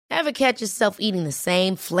Ever catch yourself eating the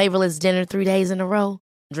same flavorless dinner 3 days in a row?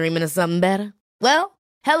 Dreaming of something better? Well,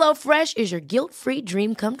 HelloFresh is your guilt-free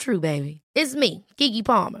dream come true, baby. It's me, Keke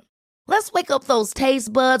Palmer. Let's wake up those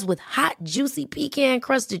taste buds with hot, juicy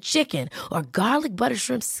pecan-crusted chicken or garlic butter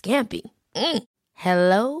shrimp scampi.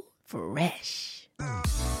 Hello Fresh.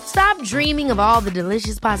 Stop dreaming of all the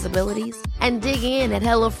delicious possibilities and dig in at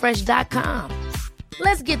HelloFresh.com.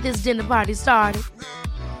 Let's get this dinner party started.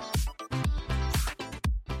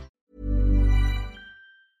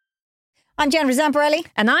 I'm Jennifer Zamparelli.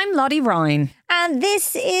 And I'm Lottie Ryan. And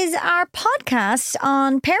this is our podcast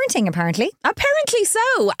on parenting, apparently. Apparently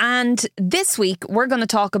so. And this week we're going to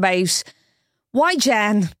talk about why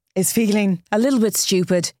Jen is feeling a little bit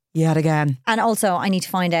stupid yet again. And also, I need to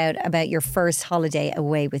find out about your first holiday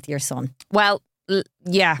away with your son. Well,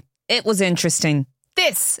 yeah, it was interesting.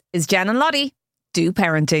 This is Jen and Lottie Do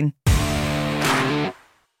Parenting.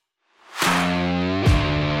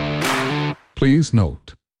 Please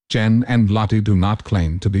note, Jen and Lottie do not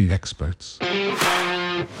claim to be experts.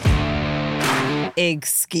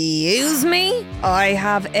 Excuse me? I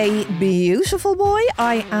have a beautiful boy.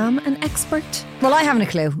 I am an expert. Well, I haven't a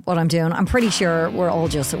clue what I'm doing. I'm pretty sure we're all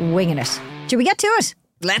just winging it. Should we get to it?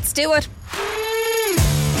 Let's do it.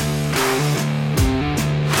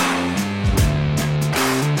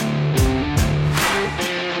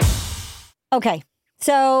 Okay.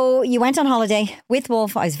 So you went on holiday with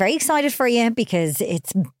Wolf. I was very excited for you because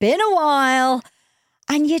it's been a while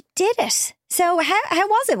and you did it. So how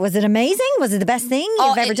was it? Was it amazing? Was it the best thing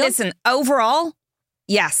you've ever done? Listen, overall,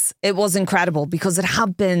 yes, it was incredible because it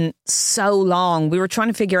had been so long. We were trying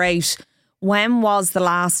to figure out when was the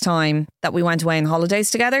last time that we went away on holidays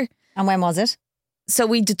together. And when was it? So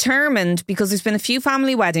we determined, because there's been a few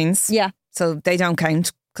family weddings. Yeah. So they don't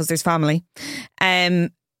count because there's family.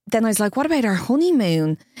 Then I was like, what about our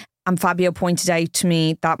honeymoon? And Fabio pointed out to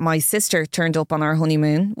me that my sister turned up on our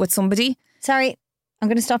honeymoon with somebody. Sorry, I'm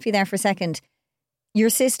going to stop you there for a second. Your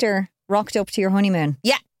sister rocked up to your honeymoon?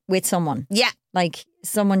 Yeah. With someone? Yeah. Like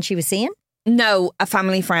someone she was seeing? No, a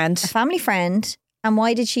family friend. A family friend. And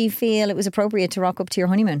why did she feel it was appropriate to rock up to your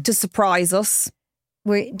honeymoon? To surprise us.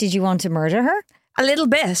 Did you want to murder her? A little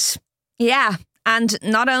bit. Yeah. And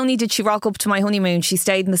not only did she rock up to my honeymoon, she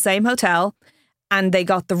stayed in the same hotel. And they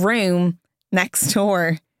got the room next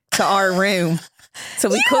door to our room. So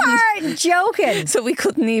we You're joking. So we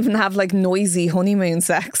couldn't even have like noisy honeymoon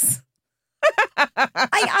sex.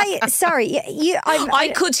 I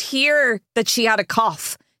could hear that she had a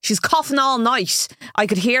cough. She's coughing all night. I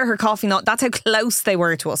could hear her coughing. That's how close they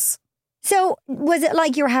were to us. So was it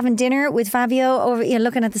like you were having dinner with Fabio over,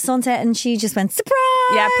 looking at the sunset and she just went,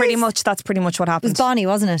 surprise? Yeah, pretty much. That's pretty much what happened. It was Bonnie,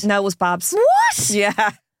 wasn't it? No, it was Babs. What?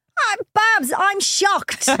 Yeah. Babs, I'm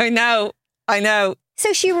shocked. I know.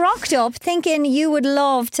 So she rocked up thinking you would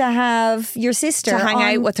love to have your sister to hang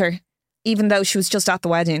out with her, even though she was just at the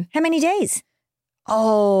wedding. How many days?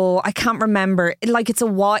 Oh, I can't remember. Like it's a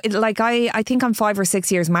while. Like I think I'm 5 or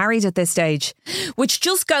 6 years married at this stage, which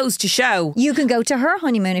just goes to show you can go to her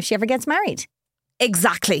honeymoon if she ever gets married.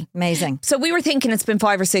 Exactly. Amazing. So we were thinking it's been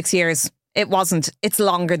 5 or 6 years. It wasn't. It's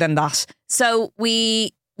longer than that. So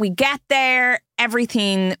we get there.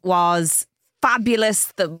 Everything was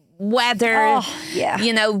fabulous. The weather. Oh, yeah.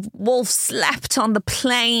 Wolf slept on the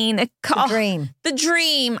plane. The dream. The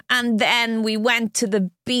dream. And then we went to the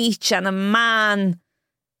beach and a man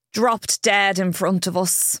dropped dead in front of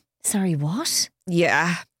us. Sorry, what?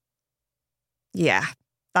 Yeah. Yeah.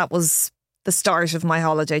 That was the start of my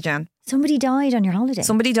holiday, Jen. Somebody died on your holiday?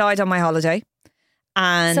 Somebody died on my holiday.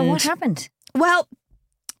 And so what happened? Well,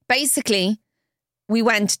 basically, we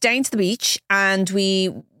went down to the beach and we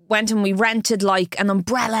went and we rented like an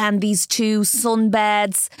umbrella and these 2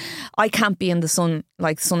 sunbeds. I can't be in the sun.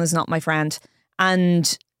 Like, the sun is not my friend.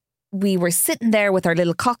 And we were sitting there with our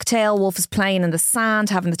little cocktail. Wolf was playing in the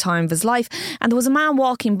sand, having the time of his life. And there was a man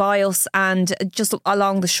walking by us and just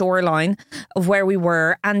along the shoreline of where we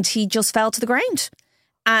were. And he just fell to the ground.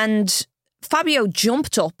 And Fabio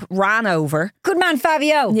jumped up, ran over. Good man,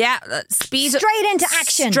 Fabio. Yeah. Straight into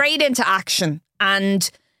action. Straight into action. And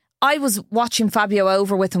I was watching Fabio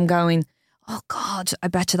over with him going, oh God, I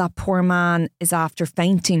bet you that poor man is after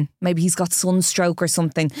fainting. Maybe he's got sunstroke or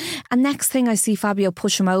something. And next thing I see Fabio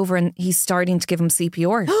push him over and he's starting to give him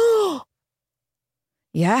CPR.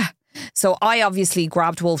 Yeah. So I obviously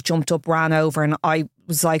grabbed Wolf, jumped up, ran over, and I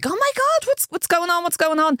was like, oh my God, what's going on? What's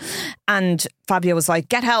going on? And Fabio was like,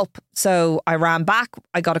 get help. So I ran back.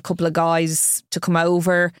 I got a couple of guys to come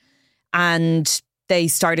over and they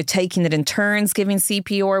started taking it in turns, giving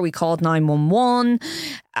CPR. We called 911.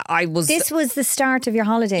 This was the start of your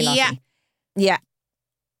holiday, Lottie. Yeah.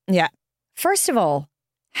 First of all,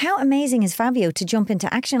 How amazing is Fabio to jump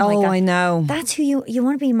into action like that? I know. That's who you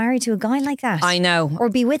want to be married to, a guy like that. I know. Or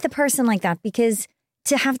be with a person like that, because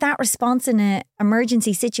to have that response in an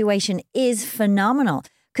emergency situation is phenomenal,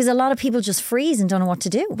 because a lot of people just freeze and don't know what to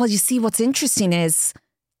do. Well, you see, what's interesting is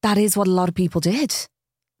that is what a lot of people did.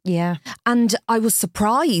 Yeah. And I was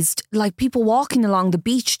surprised, like people walking along the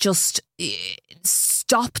beach just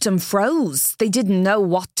stopped and froze. They didn't know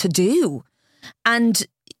what to do. And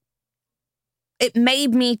it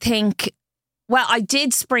made me think, well, I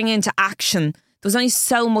did spring into action. There was only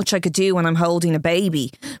so much I could do when I'm holding a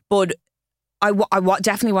baby. But I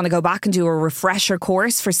definitely want to go back and do a refresher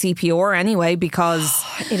course for CPR anyway, because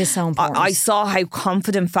it is so important. I saw how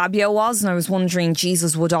confident Fabio was, and I was wondering,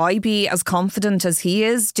 Jesus, would I be as confident as he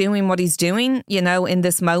is doing what he's doing, in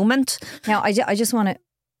this moment? Now, I just want to,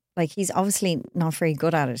 like, he's obviously not very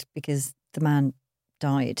good at it because the man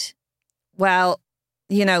died. Well,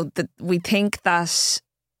 we think that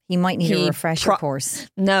he might need a refresher course.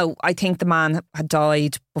 No, I think the man had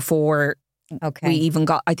died before we even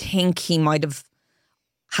got. I think he might have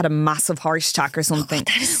had a massive heart attack or something.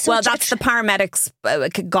 That's the paramedics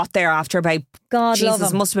got there after about,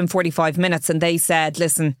 Jesus, must have been 45 minutes, and they said,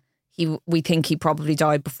 listen, we think he probably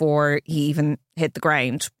died before he even hit the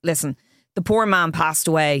ground. Listen, the poor man passed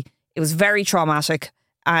away. It was very traumatic.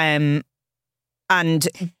 And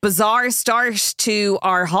bizarre start to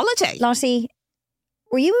our holiday. Lottie,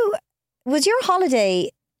 was your holiday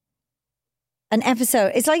an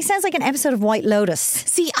episode? Sounds like an episode of White Lotus.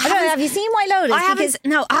 See, I don't know, have you seen White Lotus?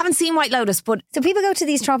 I haven't seen White Lotus, but so people go to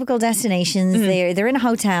these tropical destinations. They're in a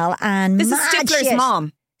hotel, and this is Stifler's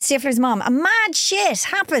mom. Stifler's mom. And mad shit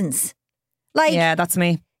happens. Like, yeah, that's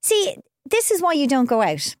me. See, this is why you don't go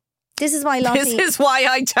out. This is why Lottie. This is why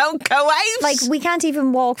I don't go out. Like, we can't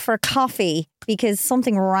even walk for coffee because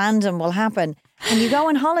something random will happen. And you go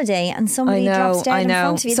on holiday and somebody drops dead in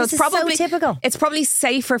front of you. So this is so typical. It's probably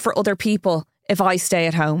safer for other people if I stay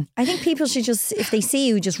at home. I think people should just, if they see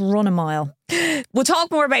you, just run a mile. We'll talk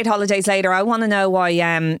more about holidays later. I want to know why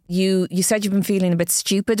you said you've been feeling a bit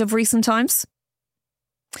stupid of recent times.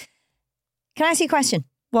 Can I ask you a question?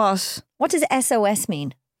 What? What does SOS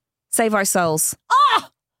mean? Save our souls. Oh!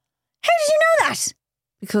 How did you know that?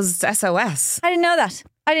 Because it's SOS. I didn't know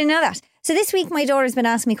that. So this week my daughter's been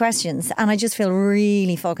asking me questions and I just feel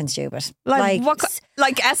really fucking stupid. Like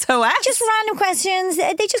SOS? Just random questions.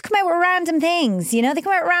 They just come out with random things, They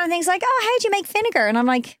come out with random things like, oh, how do you make vinegar? And I'm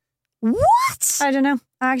like, what? I don't know.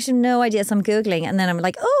 I actually have no idea. So I'm Googling and then I'm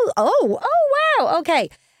like, oh, wow. Okay.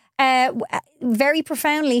 Very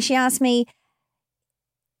profoundly, she asked me,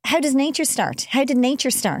 how does nature start? How did nature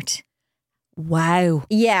start? Wow.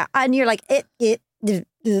 Yeah. And you're like,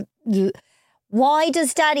 why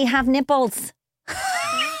does Daddy have nipples?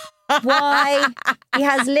 Why? He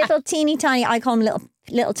has little teeny tiny, I call them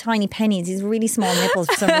little tiny pennies. He's really small nipples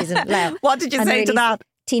for some reason. What did you say to that?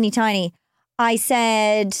 Teeny tiny. I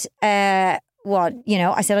said, what?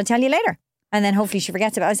 I said, I'll tell you later. And then hopefully she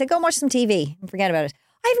forgets about it. I said, go and watch some TV and forget about it.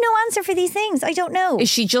 I have no answer for these things. I don't know. Is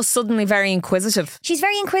she just suddenly very inquisitive? She's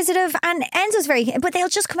very inquisitive, and Enzo's but they'll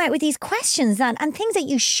just come out with these questions and things that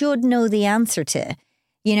you should know the answer to.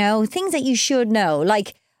 Things that you should know.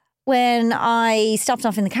 Like when I stopped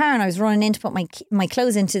off in the car and I was running in to put my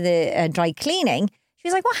clothes into the dry cleaning, she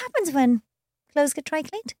was like, what happens when clothes get dry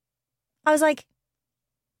cleaned? I was like,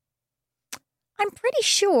 I'm pretty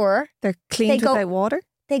sure they're cleaned without water.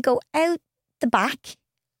 They go out the back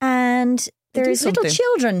and there's little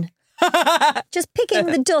children just picking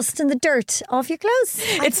the dust and the dirt off your clothes.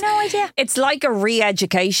 I have no idea. It's like a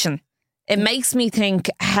re-education. It makes me think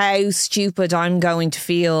how stupid I'm going to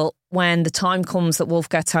feel when the time comes that Wolf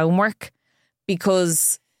gets homework,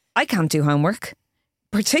 because I can't do homework,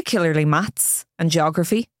 particularly maths and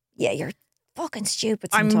geography. Yeah, you're fucking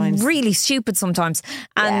stupid sometimes. I'm really stupid sometimes.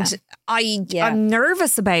 And I'm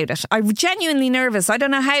nervous about it. I'm genuinely nervous. I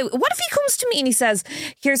don't know how. What if he comes to me and he says,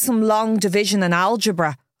 here's some long division and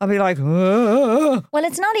algebra? I'll be like, well,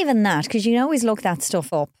 it's not even that, because you can always look that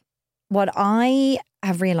stuff up. What I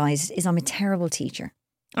have realised is I'm a terrible teacher.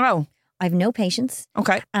 Oh. I have no patience.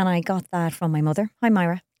 Okay. And I got that from my mother. Hi,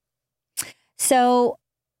 Myra. So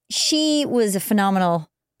she was a phenomenal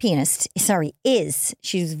pianist.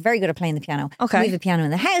 She was very good at playing the piano. Okay. We have a piano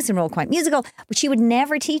in the house and we're all quite musical, but she would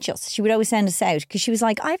never teach us. She would always send us out because she was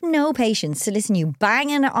like, I have no patience to listen to you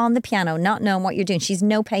banging on the piano, not knowing what you're doing. She's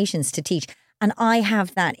no patience to teach. And I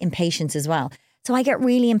have that impatience as well. So I get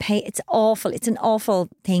really impatient. It's awful. It's an awful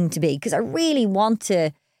thing to be, because I really want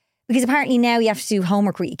to, because apparently now you have to do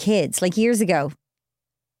homework with your kids. Like years ago,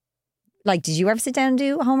 Like, did you ever sit down and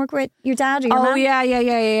do homework with your dad or your mum?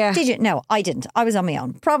 Yeah. Did you? No, I didn't. I was on my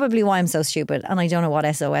own. Probably why I'm so stupid and I don't know what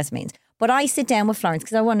SOS means. But I sit down with Florence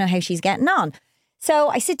because I want to know how she's getting on. So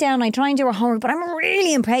I sit down and I try and do her homework, but I'm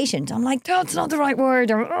really impatient. I'm like, that's not the right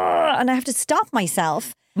word. And I have to stop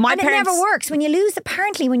myself. My and it parents- never works. When you lose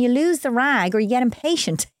the rag or you get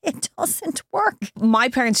impatient, it doesn't work. My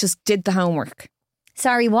parents just did the homework.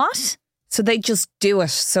 Sorry, what? So they just do it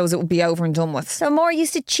so as it would be over and done with. So more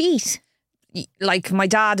used to cheat. Like my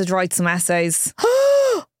dad would write some essays.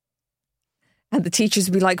 And the teachers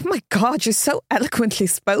would be like, my God, you're so eloquently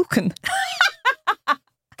spoken.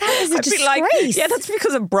 That is a I'd be disgrace. like, yeah, that's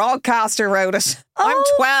because a broadcaster wrote it. I'm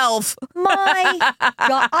 12. My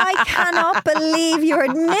God, I cannot believe you're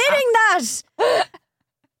admitting that.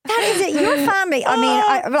 That is it. Your family. I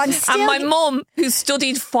mean, I'm still. And my mum, who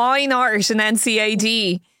studied fine art in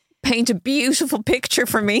NCAD, paint a beautiful picture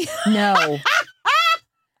for me. No.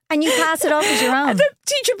 And you pass it off as your own. And the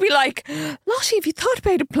teacher would be like, Lottie, have you thought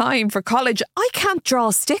about applying for college? I can't draw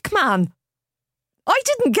a stick man. I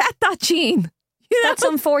didn't get that gene. You know? That's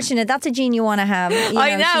unfortunate. That's a gene you want to have. You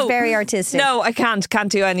I know. She's very artistic. No, I can't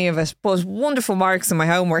do any of it. But wonderful marks in my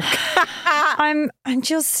homework. I'm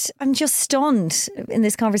just stunned in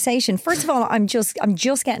this conversation. First of all, I'm just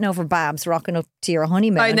getting over Babs rocking up to your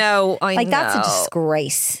honeymoon. I know. That's a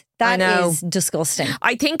disgrace. That is disgusting.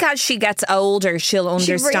 I think as she gets older, she'll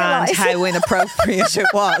understand realise. how inappropriate it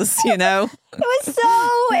was, you know? It was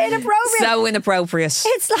so inappropriate. So inappropriate.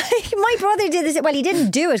 It's like my brother did this. Well, he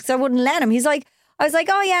didn't do it because I wouldn't let him. He's like, I was like,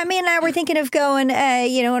 oh yeah, me and Lau were thinking of going,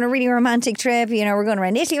 on a really romantic trip. You know, we're going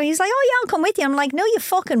around Italy. And he's like, oh yeah, I'll come with you. I'm like, no, you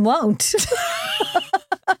fucking won't.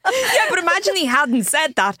 Yeah, but imagine he hadn't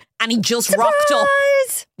said that and he just rocked up.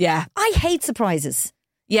 Surprise! Yeah. I hate surprises.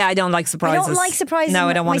 Yeah, I don't like surprises. I don't like surprises. No,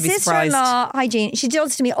 I don't want to be surprised. My sister-in-law, Hygiene, she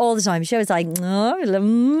does to me all the time. She was like,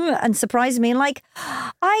 and surprises me. And like,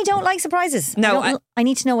 I don't like surprises. No, I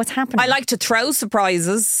need to know what's happening. I like to throw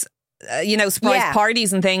surprises, surprise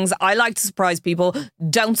parties and things. I like to surprise people.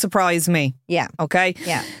 Don't surprise me. Yeah. Okay?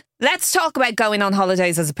 Yeah. Let's talk about going on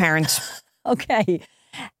holidays as a parent. Okay.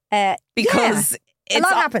 Because a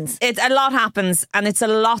lot happens. A lot happens and it's a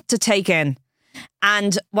lot to take in.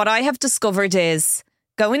 And what I have discovered is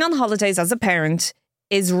going on holidays as a parent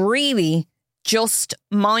is really just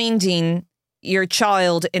minding your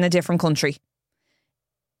child in a different country.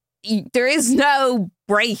 There is no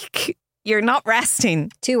break. You're not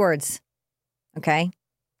resting. 2 words. Okay.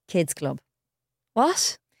 Kids club.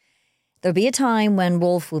 What? There'll be a time when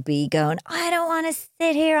Wolf will be going, I don't want to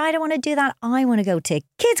sit here. I don't want to do that. I want to go to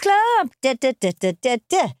kids club. Da, da, da, da, da,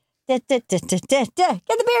 da. Da, da, da, da, da, da. Get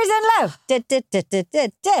the beers in low. Da, da, da, da, da,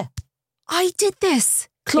 da. I did this.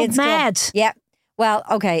 Club Kids Med. Club. Yeah. Well,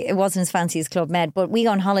 okay, it wasn't as fancy as Club Med, but we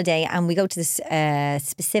go on holiday and we go to this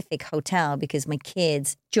specific hotel because my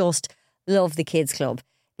kids just love the kids club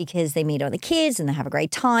because they meet other kids and they have a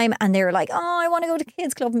great time. And they were like, oh, I want to go to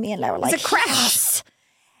kids club. And me and Laura were like, It's a crash. yes.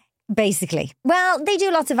 Basically. Well, they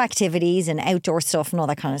do lots of activities and outdoor stuff and all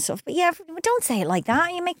that kind of stuff. But yeah, don't say it like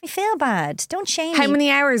that. You make me feel bad. Don't shame me. How many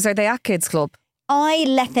hours are they at Kids Club? I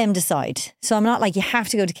let them decide. So I'm not like, you have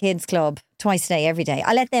to go to kids club twice a day, every day.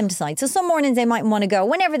 I let them decide. So some mornings they might want to go.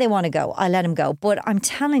 Whenever they want to go, I let them go. But I'm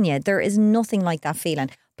telling you, there is nothing like that feeling.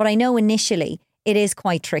 But I know initially it is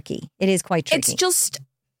quite tricky. It is quite tricky.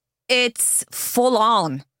 It's full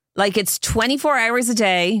on. Like it's 24 hours a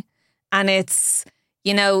day and it's,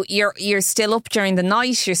 you're still up during the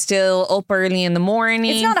night. You're still up early in the morning.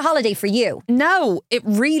 It's not a holiday for you. No, it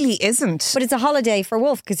really isn't. But it's a holiday for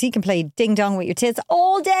Wolf because he can play ding dong with your tits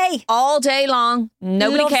all day. All day long.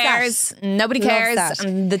 Nobody Loves cares. that. Nobody Loves cares. that.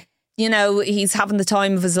 And he's having the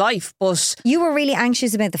time of his life. But You were really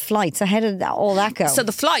anxious about the flight. So how did all that go? so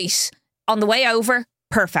the flight on the way over,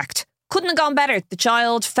 perfect. Couldn't have gone better. The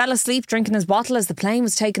child fell asleep drinking his bottle as the plane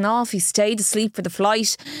was taking off. He stayed asleep for the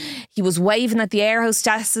flight. He was waving at the air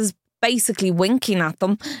hostesses, basically winking at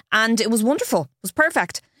them. And it was wonderful. It was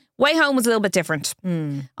perfect. Way home was a little bit different.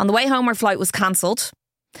 On the way home, our flight was cancelled.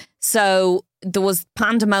 So there was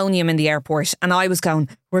pandemonium in the airport. And I was going,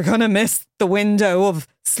 we're going to miss the window of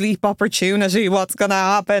sleep opportunity. What's going to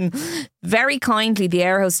happen? Very kindly, the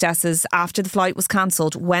air hostesses, after the flight was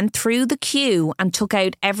cancelled, went through the queue and took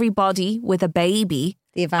out everybody with a baby.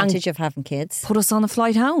 the advantage of having kids. Put us on a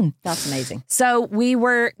flight home. That's amazing. So we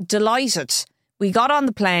were delighted. We got on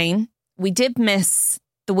the plane. We did miss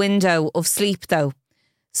the window of sleep though.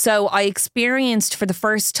 So I experienced for the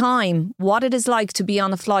first time what it is like to be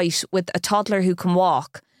on a flight with a toddler who can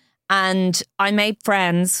walk. And I made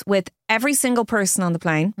friends with every single person on the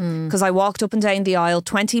plane because I walked up and down the aisle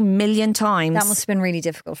 20 million times. That must have been really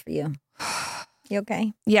difficult for you. You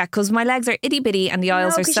okay? Yeah, because my legs are itty bitty and the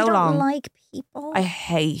aisles are 'cause so you don't long. like people. I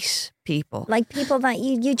hate people. Like people that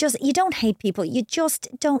you don't hate people. You just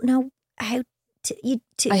don't know how to.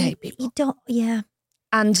 I hate people. You don't. Yeah.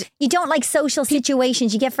 And You don't like social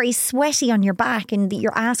situations. You get very sweaty on your back, and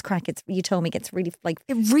your ass crack. You told me gets really like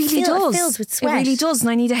it really does. It fills with sweat. It really does. And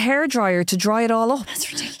I need a hairdryer to dry it all up.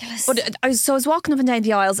 That's ridiculous. But I was walking up and down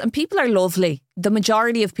the aisles, and people are lovely. The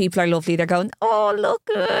majority of people are lovely. They're going, oh, look.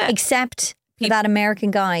 Except for that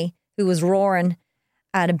American guy who was roaring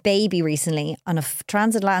at a baby recently on a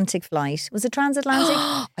transatlantic flight. Was it transatlantic?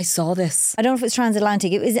 I saw this. I don't know if it was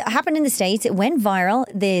transatlantic. It happened in the States. It went viral.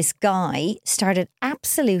 This guy started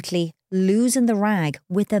absolutely losing the rag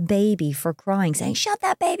with a baby for crying, saying, shut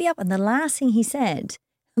that baby up. And the last thing he said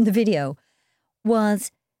in the video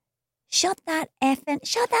was, shut that fucking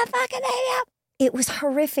baby up. It was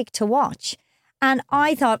horrific to watch. And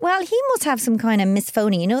I thought, well, he must have some kind of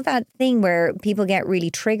misphoning. You know that thing where people get really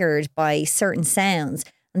triggered by certain sounds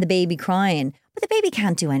and the baby crying. But the baby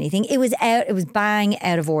can't do anything. It was bang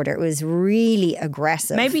out of order. It was really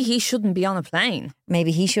aggressive. Maybe he shouldn't be on a plane.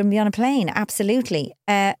 Maybe he shouldn't be on a plane. Absolutely.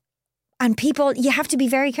 And people, you have to be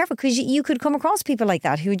very careful because you could come across people like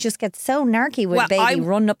that who just get so narky with baby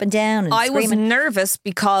running up and down and screaming. I was nervous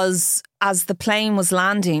because as the plane was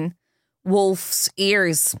landing, Wolf's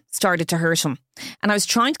ears started to hurt him. And I was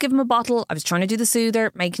trying to give him a bottle. I was trying to do the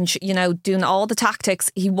soother, making sure, doing all the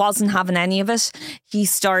tactics. He wasn't having any of it. He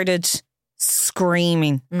started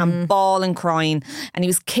screaming and bawling, crying. And he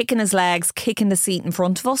was kicking his legs, kicking the seat in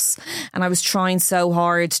front of us. And I was trying so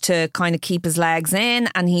hard to kind of keep his legs in.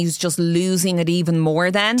 And he was just losing it even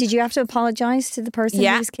more then. Did you have to apologise to the person who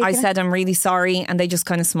was kicking I it? said, I'm really sorry. And they just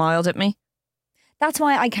kind of smiled at me. That's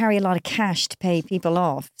why I carry a lot of cash to pay people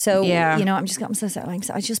off. So, I'm so sorry.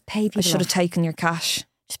 I just pay people off. I should have taken your cash.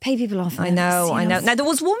 Just pay people off. I know. Now there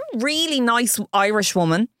was one really nice Irish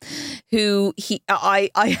woman who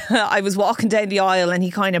I was walking down the aisle and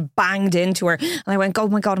he kind of banged into her and I went, oh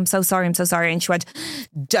my God, I'm so sorry. And she went,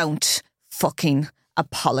 don't fucking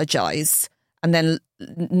apologise. And then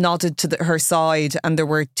nodded to her side and there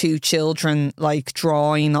were two children like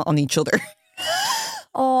drawing on each other.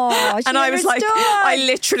 Oh, and I was like, I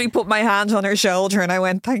literally put my hand on her shoulder and I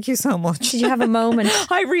went, thank you so much. Did you have a moment?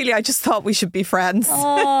 I just thought we should be friends.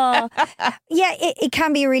 Oh, yeah, it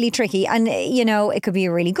can be really tricky. And, it could be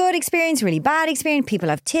a really good experience, really bad experience. People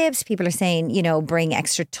have tips. People are saying, bring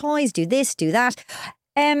extra toys, do this, do that.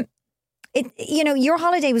 Your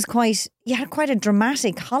holiday was you had quite a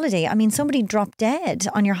dramatic holiday. I mean, somebody dropped dead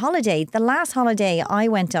on your holiday. The last holiday I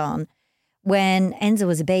went on when Enzo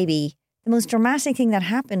was a baby, the most dramatic thing that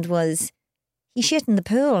happened was he shit in the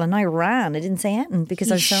pool and I ran. I didn't say anything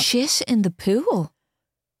because I was shit in the pool.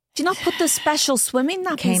 Do you not put the special swimming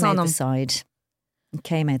napkins on him? It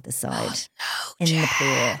came out the side in the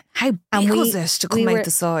pool. How big was it to come out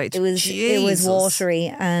the side? It was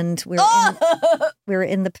watery and we were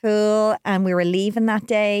in the pool and we were leaving that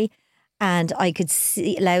day and I could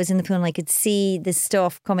see, I was in the pool and I could see the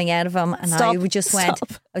stuff coming out of him and I was just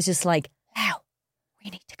like, wow,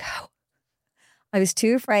 we need to go. I was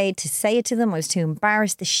too afraid to say it to them. I was too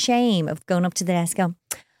embarrassed. The shame of going up to the desk going,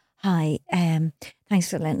 hi, thanks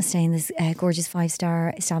for letting us stay in this gorgeous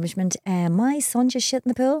 5-star establishment. My son just shit in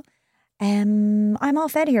the pool. I'm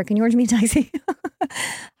off out of here. Can you order me a taxi?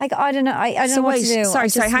 I don't know. I don't know what to do. Sorry,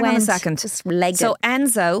 hang on a second. Just legged so it.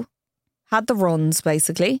 Enzo had the runs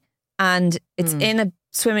basically and it's in a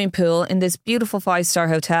swimming pool in this beautiful 5-star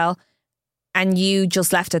hotel and you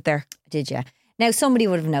just left it there. Did you? Now, somebody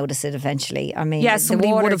would have noticed it eventually. I mean,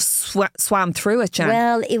 somebody would have swam through it, Jan.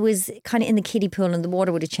 Well, it was kind of in the kiddie pool and the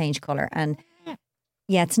water would have changed colour. And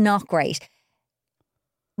yeah, it's not great.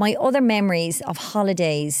 My other memories of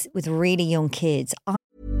holidays with really young kids.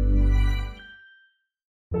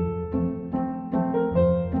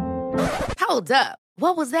 Hold up.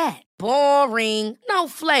 What was that? Boring. No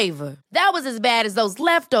flavor. That was as bad as those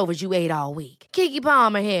leftovers you ate all week. Keke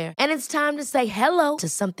Palmer here. And it's time to say hello to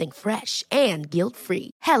something fresh and guilt-free.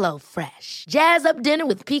 Hello Fresh. Jazz up dinner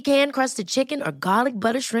with pecan-crusted chicken or garlic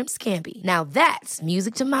butter shrimp scampi. Now that's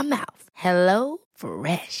music to my mouth. Hello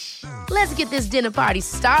Fresh. Let's get this dinner party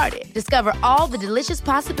started. Discover all the delicious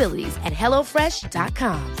possibilities at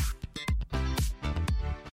HelloFresh.com.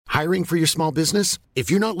 Hiring for your small business?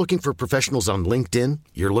 If you're not looking for professionals on LinkedIn,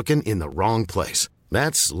 you're looking in the wrong place.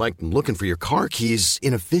 That's like looking for your car keys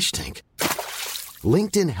in a fish tank.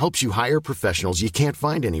 LinkedIn helps you hire professionals you can't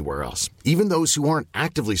find anywhere else, even those who aren't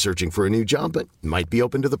actively searching for a new job but might be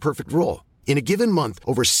open to the perfect role. In a given month,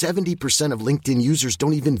 over 70% of LinkedIn users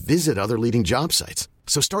don't even visit other leading job sites.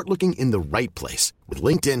 So start looking in the right place. With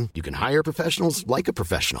LinkedIn, you can hire professionals like a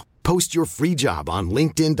professional. Post your free job on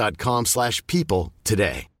linkedin.com/people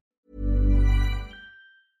today.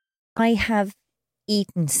 I have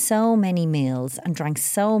eaten so many meals and drank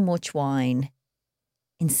so much wine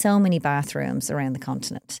in so many bathrooms around the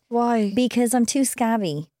continent. Why? Because I'm too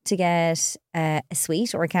scabby to get a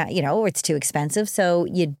suite, or or it's too expensive. So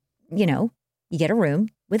you get a room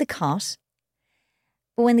with a cot.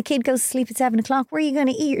 But when the kid goes to sleep at 7 o'clock, where are you going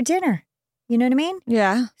to eat your dinner? You know what I mean?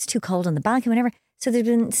 Yeah. It's too cold on the balcony, whatever. So there's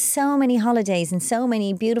been so many holidays and so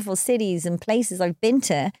many beautiful cities and places I've been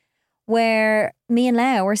to where me and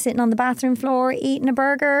Leo were sitting on the bathroom floor eating a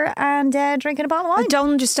burger and drinking a bottle of wine. I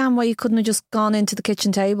don't understand why you couldn't have just gone into the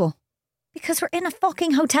kitchen table. Because we're in a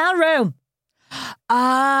fucking hotel room.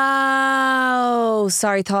 Oh,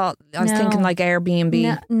 sorry, I was thinking like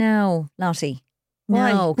Airbnb. No, Lottie.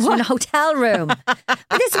 Why? No, because we're in a hotel room. But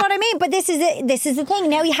this is what I mean. But this is it. This is the thing.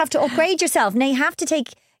 Now you have to upgrade yourself. Now you have to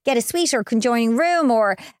get a suite or a conjoining room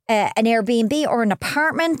or an Airbnb or an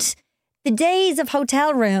apartment. The days of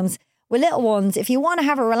hotel rooms with little ones, if you want to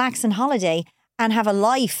have a relaxing holiday and have a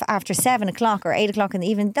life after 7 o'clock or 8 o'clock in the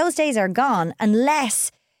evening, those days are gone unless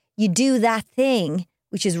you do that thing,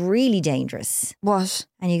 which is really dangerous. What?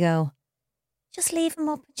 And you go, just leave them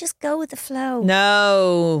up. Just go with the flow.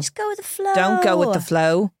 No. Just go with the flow. Don't go with the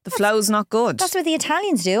flow. The flow's not good. That's what the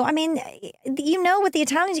Italians do. I mean, you know what the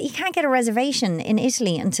Italians, you can't get a reservation in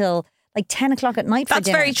Italy until like 10 o'clock at night for That's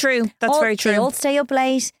dinner. very true. That's very true. They all stay up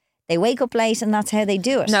late. They wake up late and that's how they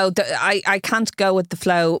do it. No, I can't go with the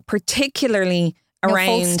flow, particularly around...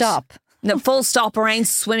 full stop. No, full stop around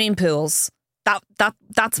swimming pools.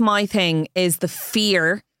 That's my thing, is the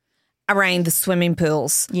fear around the swimming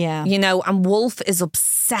pools. Yeah. And Wolf is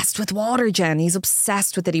obsessed with water, Jen. He's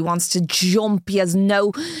obsessed with it. He wants to jump. He has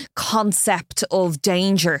no concept of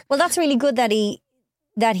danger. Well, that's really good that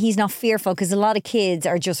he's not fearful, because a lot of kids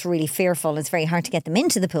are just really fearful. It's very hard to get them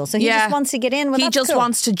into the pool. So he just wants to get in. Well, he just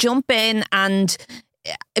wants to jump in, and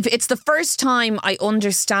if it's the first time I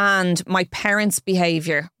understand my parents'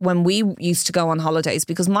 behaviour when we used to go on holidays,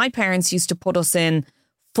 because my parents used to put us in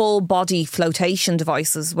full body flotation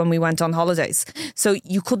devices when we went on holidays. So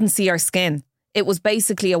you couldn't see our skin. It was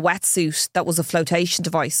basically a wetsuit that was a flotation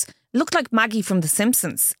device. It looked like Maggie from The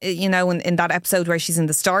Simpsons, in that episode where she's in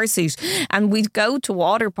the star suit. And we'd go to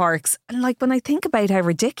water parks. And like, when I think about how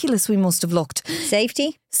ridiculous we must have looked.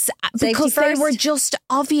 Safety? Because Safety they were just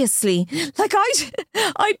obviously, like,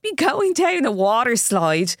 I'd be going down a water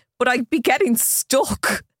slide, but I'd be getting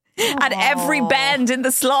stuck at every bend in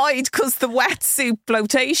the slide because the wetsuit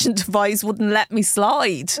flotation device wouldn't let me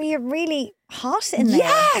slide. Well, you're really hot in there.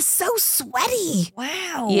 Yeah, so sweaty.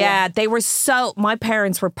 Wow. Yeah, my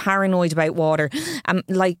parents were paranoid about water.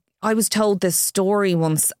 Like, I was told this story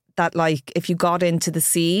once that, like, if you got into the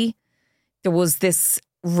sea, there was this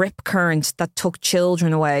rip current that took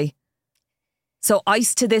children away. So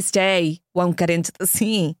ice to this day won't get into the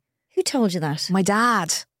sea. Who told you that? My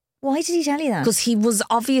dad. Why did he tell you that? Because he was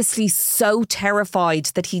obviously so terrified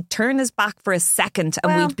that he'd turn his back for a second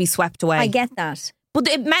and we'd be swept away. I get that. But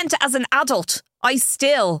it meant, as an adult,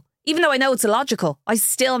 even though I know it's illogical, I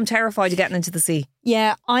still am terrified of getting into the sea.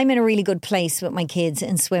 Yeah, I'm in a really good place with my kids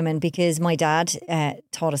in swimming, because my dad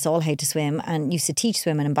taught us all how to swim and used to teach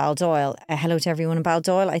swimming in Baldoyle. Hello to everyone in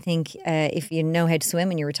Baldoyle. I think if you know how to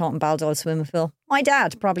swim and you were taught in Baldoyle swimming pool, my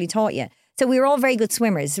dad probably taught you. So we were all very good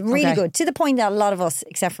swimmers, really good, to the point that a lot of us,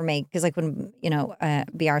 except for me, because I couldn't, be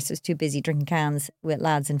arsed, I was too busy drinking cans with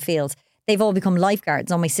lads in fields. They've all become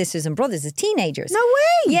lifeguards, all my sisters and brothers, as teenagers. No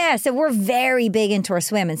way! Yeah, so we're very big into our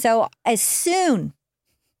swimming. So as soon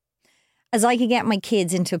as I could get my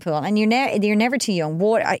kids into a pool, and you're never too young.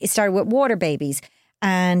 It started with water babies.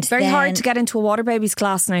 And very hard to get into a water babies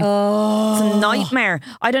class now. Oh. It's a nightmare.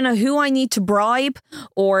 I don't know who I need to bribe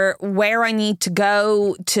or where I need to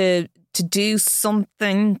go to do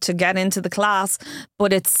something to get into the class,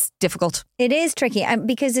 but it's difficult. It is tricky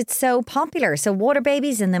because it's so popular. So water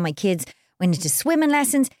babies, and then my kids went into swimming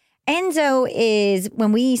lessons. Enzo is,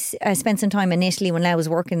 when we spent some time in Italy when I was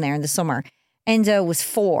working there in the summer, Enzo was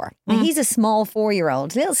 4. Now, he's a small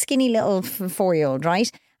 4-year-old, little skinny little 4-year-old,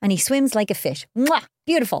 right? And he swims like a fish. Mwah!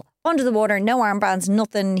 Beautiful. Under the water, no armbands,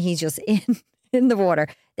 nothing. He's just in the water.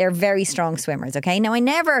 They're very strong swimmers, okay? Now, I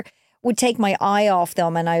never would take my eye off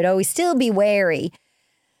them, and I'd always still be wary.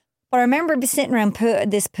 But I remember sitting around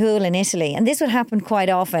this pool in Italy, and this would happen quite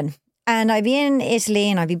often. And I'd be in Italy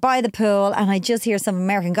and I'd be by the pool, and I'd just hear some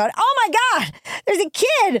American going, "Oh my God, there's a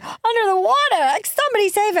kid under the water. Like, somebody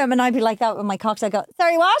save him." And I'd be like that with my cocks. I'd go,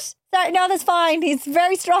 "Sorry, what? Sorry, no, that's fine. He's a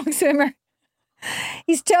very strong swimmer."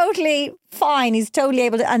 He's totally fine. He's totally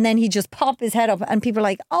able to, and then he just pop his head up, and people are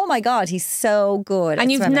like, "Oh my God, he's so good." And at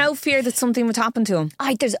you've swimming. no fear that something would happen to him.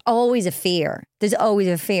 There's always a fear. There's always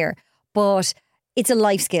a fear, but it's a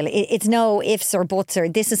life skill. It's no ifs or buts, or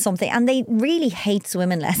this is something. And they really hate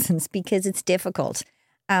swimming lessons because it's difficult.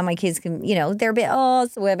 My kids can, they're a bit,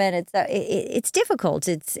 swimming. It's difficult.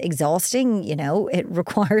 It's exhausting. It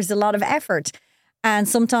requires a lot of effort, and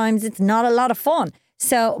sometimes it's not a lot of fun.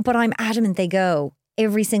 So, but I'm adamant they go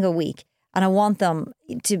every single week, and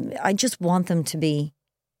I just want them to be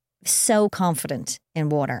so confident in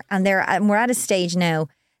water. And we're at a stage now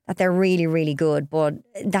that they're really, really good, but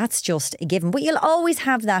that's just a given. But you'll always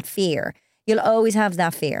have that fear.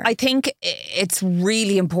 I think it's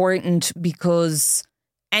really important because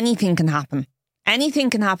anything can happen. Anything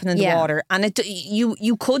can happen in the water. And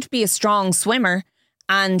you could be a strong swimmer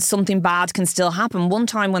and something bad can still happen. One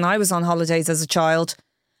time when I was on holidays as a child,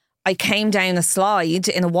 I came down a slide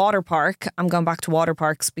in a water park. I'm going back to water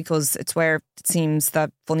parks because it's where it seems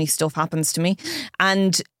that funny stuff happens to me.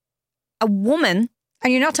 And a woman...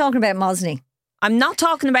 And you're not talking about Mosney. I'm not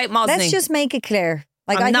talking about Mosney. Let's just make it clear.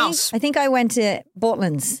 I think I went to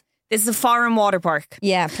Butlins. This is a foreign water park.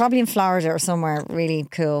 Yeah, probably in Florida or somewhere really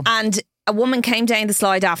cool. And a woman came down the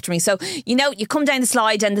slide after me. So, you come down the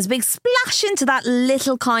slide and there's a big splash into that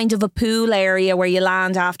little kind of a pool area where you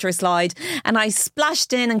land after a slide. And I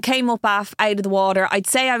splashed in and came up out of the water. I'd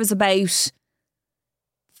say I was about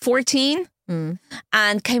 14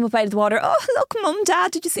 and came up out of the water. Oh, look, Mum,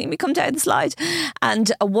 Dad, did you see me come down the slide?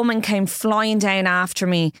 And a woman came flying down after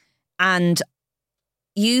me and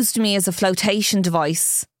used me as a flotation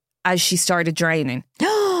device as she started draining.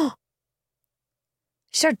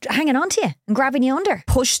 She started hanging on to you and grabbing you under.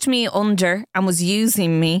 Pushed me under and was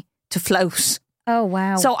using me to float. Oh,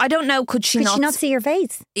 wow. So I don't know, could she not see your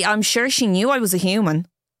face? I'm sure she knew I was a human,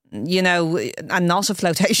 and not a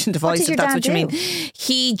flotation device, if that's what you mean.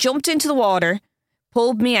 He jumped into the water,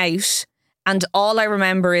 pulled me out, and all I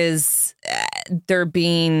remember is there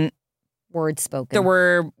being... words spoken. There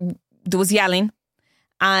was yelling.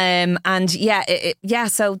 So...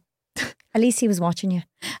 At least he was watching you.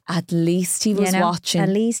 At least he was watching. At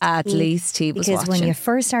least he was watching. Because when you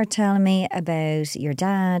first started telling me about your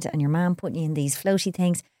dad and your mum putting you in these floaty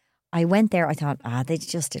things, I went there, I thought, they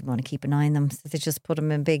just didn't want to keep an eye on them. So they just put them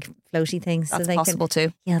in big floaty things. That's possible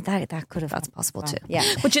too. Yeah, that could have. That's possible too. Yeah.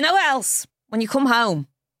 But you know what else? When you come home,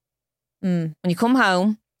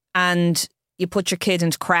 and you put your kid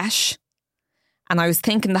into creche, and I was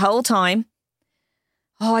thinking the whole time,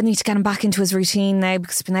 I need to get him back into his routine now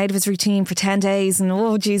because he's been out of his routine for 10 days and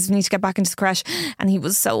I need to get back into the creche. And he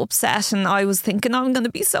was so upset and I was thinking, I'm going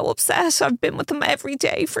to be so upset. I've been with him every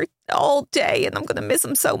day for all day and I'm going to miss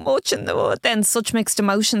him so much. And then such mixed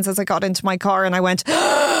emotions as I got into my car and I went...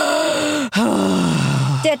 Yeah,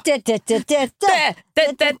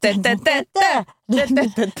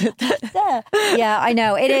 I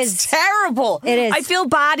know. It's terrible. It is. I feel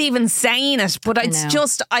bad even saying it, but I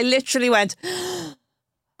literally went...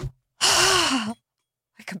 I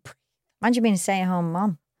can breathe. Imagine being a stay-at-home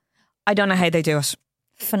mom. I don't know how they do it.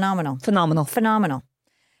 Phenomenal.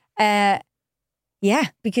 Yeah,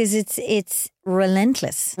 because it's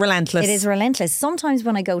relentless. Relentless. It is relentless. Sometimes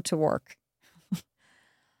when I go to work,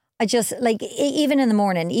 I just even in the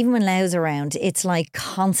morning, even when Leo's around, it's like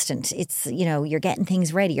constant. It's, you're getting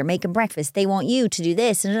things ready. You're making breakfast. They want you to do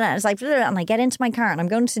this and that. It's like, and I get into my car and I'm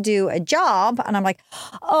going to do a job and I'm like,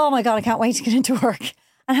 oh my God, I can't wait to get into work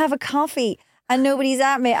and have a coffee and nobody's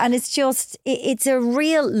at me. And it's just, it's a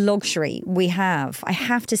real luxury we have, I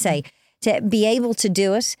have to say, to be able to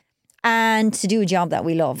do it and to do a job that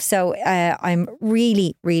we love. So I'm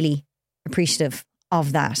really, really appreciative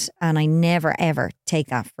of that. And I never, ever take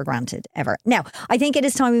that for granted, ever. Now, I think it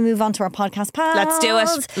is time we move on to our podcast pals. Let's do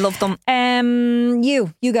it. Love them.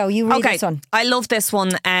 You go. You read this one. I love this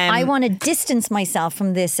one. I want to distance myself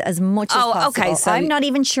from this as much as possible. Okay, so I'm not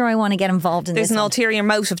even sure I want to get involved in this. There's an ulterior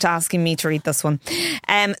motive to asking me to read this one.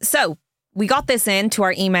 So we got this in to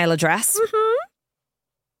our email address. Mm-hmm.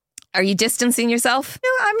 Are you distancing yourself? No,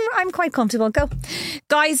 I'm quite comfortable. Go.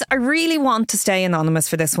 Guys, I really want to stay anonymous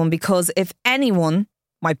for this one because if anyone,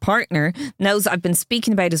 my partner, knows I've been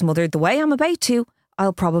speaking about his mother the way I'm about to,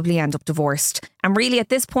 I'll probably end up divorced. And really at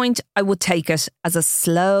this point, I would take it as a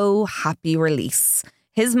slow, happy release.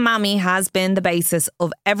 His mammy has been the basis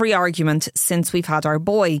of every argument since we've had our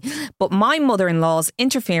boy. But my mother-in-law's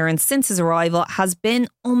interference since his arrival has been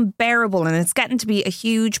unbearable and it's getting to be a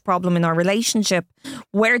huge problem in our relationship.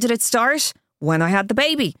 Where did it start? When I had the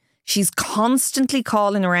baby. She's constantly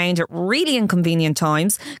calling around at really inconvenient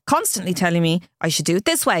times, constantly telling me I should do it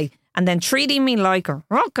this way and then treating me like a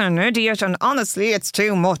fucking idiot, and honestly, it's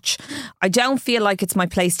too much. I don't feel like it's my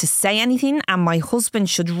place to say anything, and my husband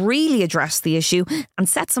should really address the issue and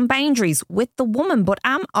set some boundaries with the woman. But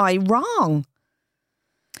am I wrong?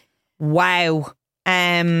 Wow.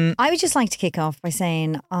 I would just like to kick off by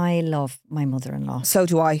saying I love my mother-in-law. So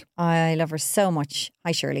do I. I love her so much.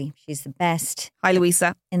 Hi, Shirley. She's the best Hi,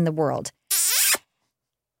 Louisa. in the world.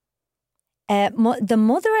 The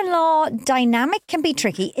mother-in-law dynamic can be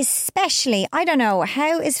tricky, especially, I don't know,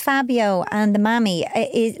 how is Fabio and the mammy?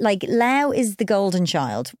 Like, Lau is the golden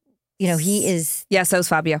child. You know, he is. Yeah, so's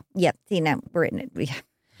Fabio. Yeah, see, now we're in it.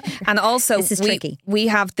 And also, This is tricky. we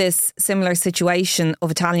have this similar situation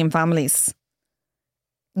of Italian families.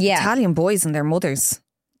 Yeah. Italian boys and their mothers.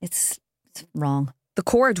 It's wrong. The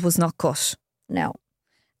cord was not cut. No.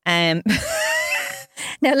 Um,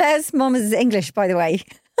 Now, Lau's mum is English, by the way.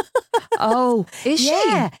 oh, is she?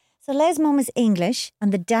 Yeah. So Lau's mum is English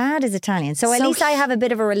and the dad is Italian. So at So least I have a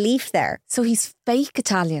bit of a relief there. So he's fake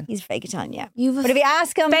Italian. He's fake Italian, yeah. You've a But if you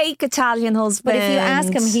ask him, fake Italian husband. but if you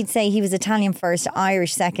ask him, he'd say he was Italian first,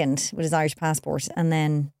 Irish second with his Irish passport, and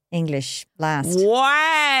then English last. Wow.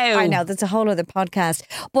 I know, that's a whole other podcast.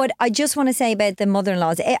 But I just want to say about the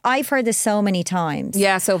mother-in-laws. I've heard this so many times.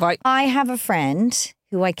 Yeah, so have I. I have a friend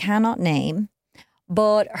who I cannot name,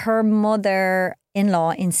 but her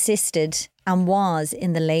mother-in-law insisted and was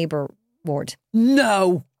in the labour ward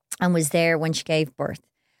No. and was there when she gave birth.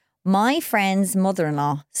 My friend's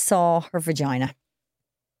mother-in-law saw her vagina.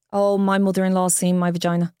 Oh, my mother-in-law's seen my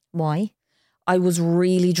vagina. Why? I was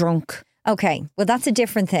really drunk. Okay, well, that's a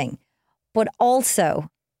different thing. But also,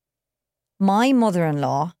 my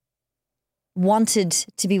mother-in-law wanted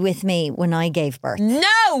to be with me when I gave birth.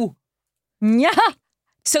 No. Yeah.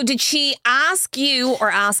 So did she ask you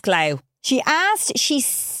or ask Lau? She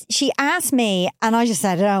asked me, and I just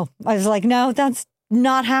said no. I was like, no, that's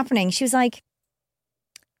not happening. She was like,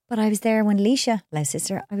 but I was there when Leisha, Lau's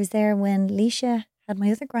sister, I was there when Leisha had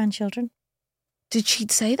my other grandchildren. Did she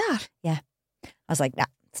say that? Yeah. I was like, nah,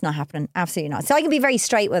 it's not happening. Absolutely not. So I can be very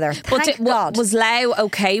straight with her. Thank God. Was Lau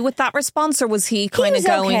okay with that response, or was he kind of was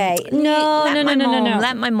going, okay. No.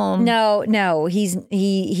 let my mum. No.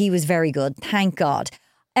 He was very good. Thank God.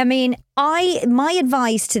 I mean, my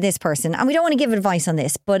advice to this person, and we don't want to give advice on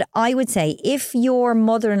this, but I would say if your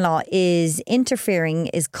mother-in-law is interfering,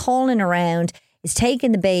 is calling around, is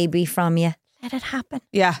taking the baby from you, let it happen.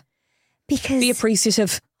 Yeah. Because Be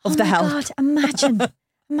appreciative of the help. God,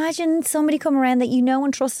 imagine somebody come around that you know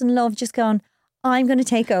and trust and love, just going, I'm going to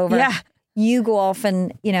take over. Yeah. You go off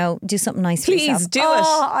and, do something nice for yourself. Please do it.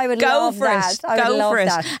 I would Go love for that. it. I would Go love for it.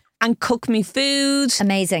 that. And cook me food.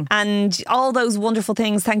 Amazing. And all those wonderful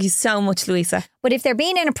things. Thank you so much, Louisa. But if they're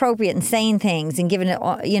being inappropriate and saying things and giving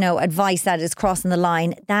advice that is crossing the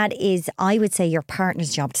line, that is, I would say, your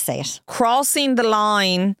partner's job to say it. Crossing the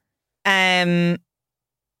line.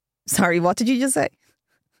 Sorry, what did you just say?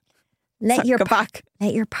 Go back.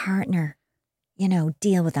 Let your partner,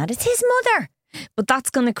 deal with that. It's his mother. But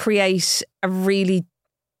that's going to create a really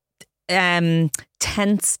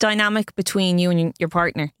tense dynamic between you and your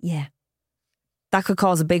partner. Yeah. That could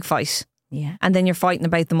cause a big fight. Yeah. And then you're fighting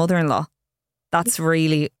about the mother-in-law. That's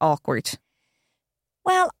really awkward.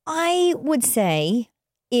 Well, I would say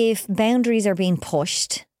if boundaries are being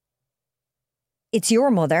pushed, it's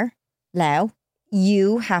your mother, Lau.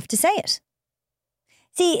 You have to say it.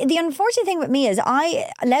 See, the unfortunate thing with me is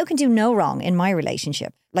Lau can do no wrong in my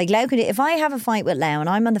relationship. Like, Lau could, if I have a fight with Lau and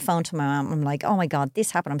I'm on the phone to my mum, I'm like, oh my God,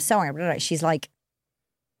 this happened. I'm sorry. She's like,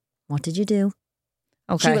 what did you do?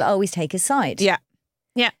 Okay. She will always take his side. Yeah.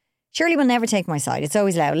 Yeah. Shirley will never take my side. It's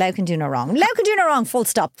always Lau. Lau can do no wrong. Lau can do no wrong. Full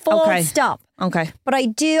stop. Full stop. Okay. But I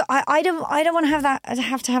don't want to have that. I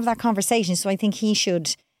have to have that conversation. So I think he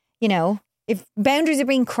should, if boundaries are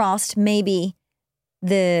being crossed, maybe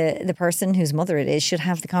the person whose mother it is should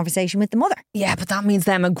have the conversation with the mother. Yeah, but that means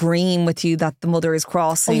them agreeing with you that the mother is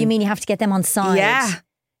crossing. Oh, you mean you have to get them on side? Yeah.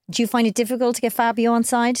 Do you find it difficult to get Fabio on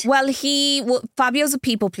side? Well, Fabio's a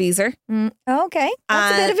people pleaser. Okay.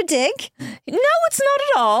 That's a bit of a dig. No, it's not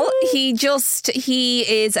at all. He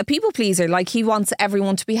is a people pleaser. Like, he wants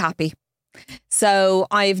everyone to be happy. So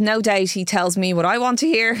I've no doubt he tells me what I want to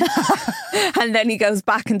hear. And then he goes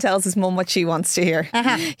back and tells his mum what she wants to hear.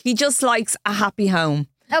 He just likes a happy home.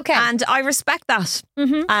 Okay. And I respect that. Do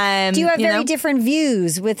you have very different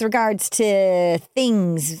views with regards to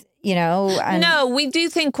things, No, we do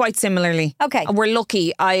think quite similarly. Okay. We're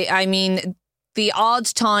lucky. I mean, the odd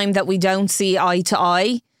time that we don't see eye to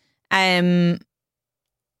eye,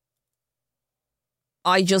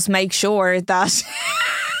 I just make sure that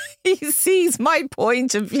he sees my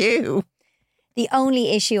point of view. The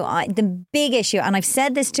only issue, the big issue, and I've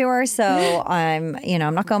said this to her, so I'm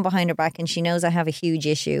not going behind her back, and she knows I have a huge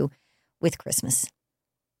issue with Christmas.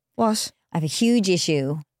 What? I have a huge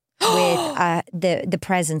issue with the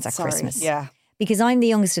presents at Christmas. Yeah. Because I'm the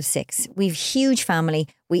youngest of 6. We've huge family.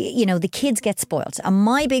 The kids get spoilt. And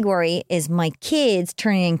my big worry is my kids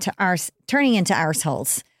turning into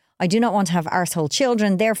arseholes. I do not want to have arsehole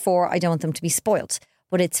children. Therefore, I don't want them to be spoilt.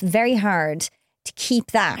 But it's very hard to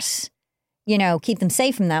keep that, keep them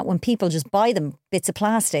safe from that when people just buy them bits of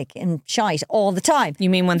plastic and shite all the time. You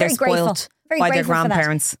mean when they're spoilt by their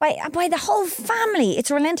grandparents? By the whole family. It's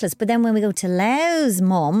relentless. But then when we go to Lau's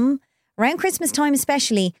mum, around Christmas time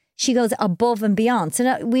especially, she goes above and beyond. So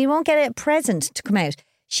no, we won't get a present to come out.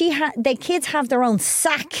 The kids have their own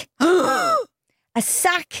sack. a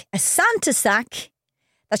Santa sack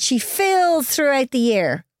that she fills throughout the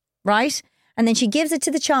year, right? And then she gives it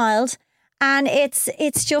to the child, and it's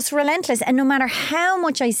just relentless. And no matter how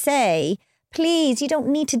much I say, please, you don't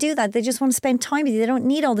need to do that. They just want to spend time with you. They don't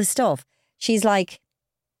need all this stuff. She's like,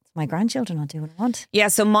 it's my grandchildren. I'll do what I want. Yeah,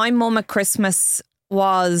 so my mum at Christmas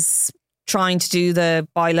was trying to do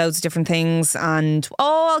buy loads of different things and,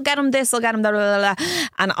 I'll get him this, I'll get him that, blah, blah, blah.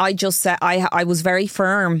 And I just said, I was very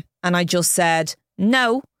firm, and I just said,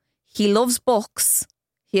 no, he loves books.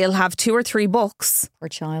 He'll have 2 or 3 books. Poor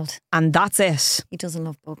child. And that's it. He doesn't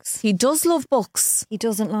love books. He does love books. He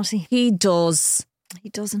doesn't, Lottie. He does. He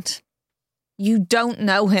doesn't. You don't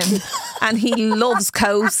know him. And he loves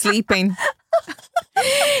co-sleeping.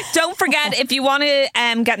 Don't forget, if you want to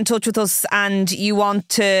get in touch with us and you want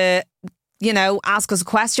to, ask us a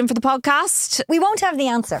question for the podcast. We won't have the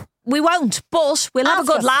answer. We won't, but we'll have a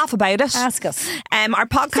good laugh about it. Ask us. Our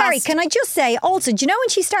podcast. Sorry, can I just say also, do you know when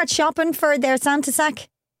she starts shopping for their Santa sack?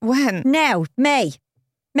 When? Now, May.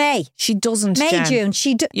 She doesn't, May, Jen.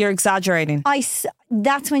 June. You're exaggerating.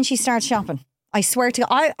 That's when she starts shopping. I swear to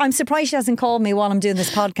God. I'm surprised she hasn't called me while I'm doing this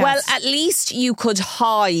podcast. Well, at least you could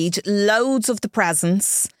hide loads of the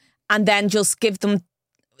presents and then just give them,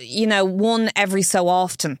 one every so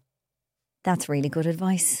often. That's really good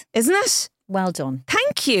advice. Isn't it? Well done.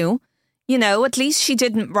 Thank you. At least she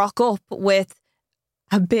didn't rock up with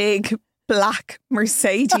a big black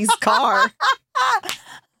Mercedes car.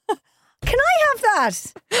 Can I have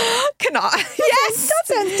that? Can I? Yes. That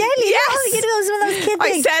sounds deadly. Yes. You know, one of those kid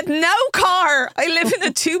things. I said no car. I live in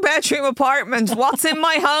a 2-bedroom apartment. What's in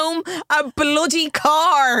my home? A bloody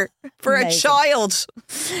car for Amazing. a child.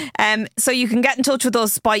 So you can get in touch with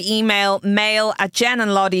us by email,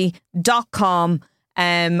 mail@jenandlottie.com.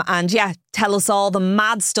 And yeah, tell us all the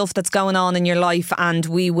mad stuff that's going on in your life and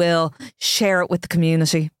we will share it with the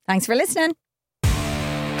community. Thanks for listening.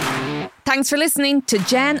 Thanks for listening to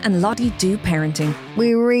Jen and Lottie Do Parenting.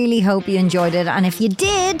 We really hope you enjoyed it. And if you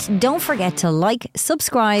did, don't forget to like,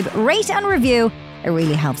 subscribe, rate and review. It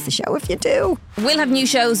really helps the show if you do. We'll have new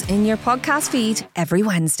shows in your podcast feed every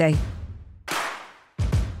Wednesday.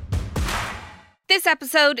 This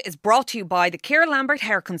episode is brought to you by the Ciara Lambert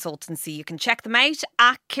Hair Consultancy. You can check them out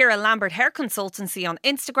at Ciara Lambert Hair Consultancy on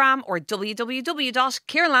Instagram or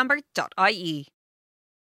www.ciaralambert.ie.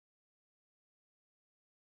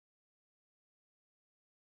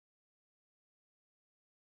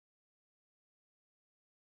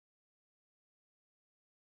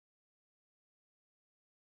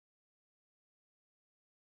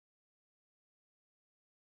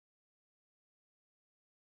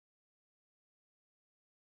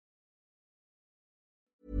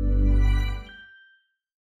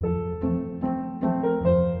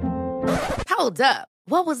 Hold up.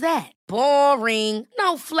 What was that? Boring.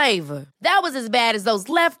 No flavor. That was as bad as those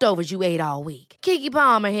leftovers you ate all week. Keke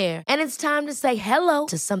Palmer here. And it's time to say hello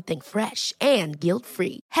to something fresh and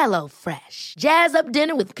guilt-free. Hello Fresh. Jazz up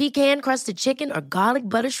dinner with pecan-crusted chicken or garlic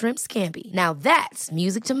butter shrimp scampi. Now that's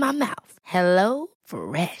music to my mouth. Hello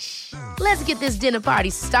Fresh. Let's get this dinner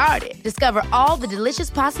party started. Discover all the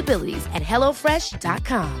delicious possibilities at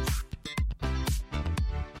HelloFresh.com.